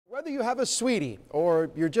Whether you have a sweetie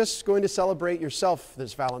or you're just going to celebrate yourself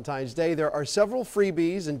this Valentine's Day, there are several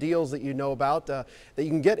freebies and deals that you know about that you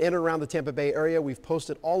can get in and around the Tampa Bay area. We've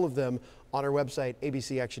posted all of them on our website,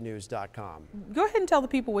 abcactionnews.com. Go ahead and tell the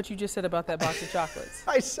people what you just said about that box of chocolates.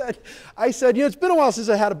 I said, it's been a while since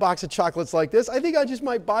I had a box of chocolates like this. I think I just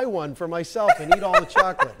might buy one for myself and eat all the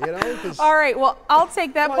chocolate, you know? All right, well, I'll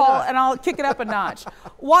take that, Paul, not? and I'll kick it up a notch.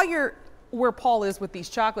 While you're where Paul is with these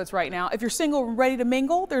chocolates right now, if you're single and ready to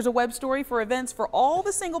mingle, there's a web story for events for all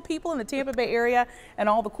the single people in the Tampa Bay area and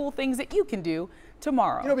all the cool things that you can do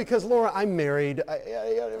tomorrow. You know, because Laura, I'm married. My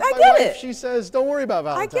get wife, it. She says, don't worry about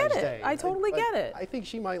Valentine's Day. I get it. I totally get it. I think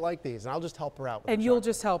she might like these, and I'll just help her out with And the you'll chocolate.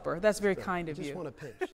 just help her. That's very kind of I just you. want to pinch.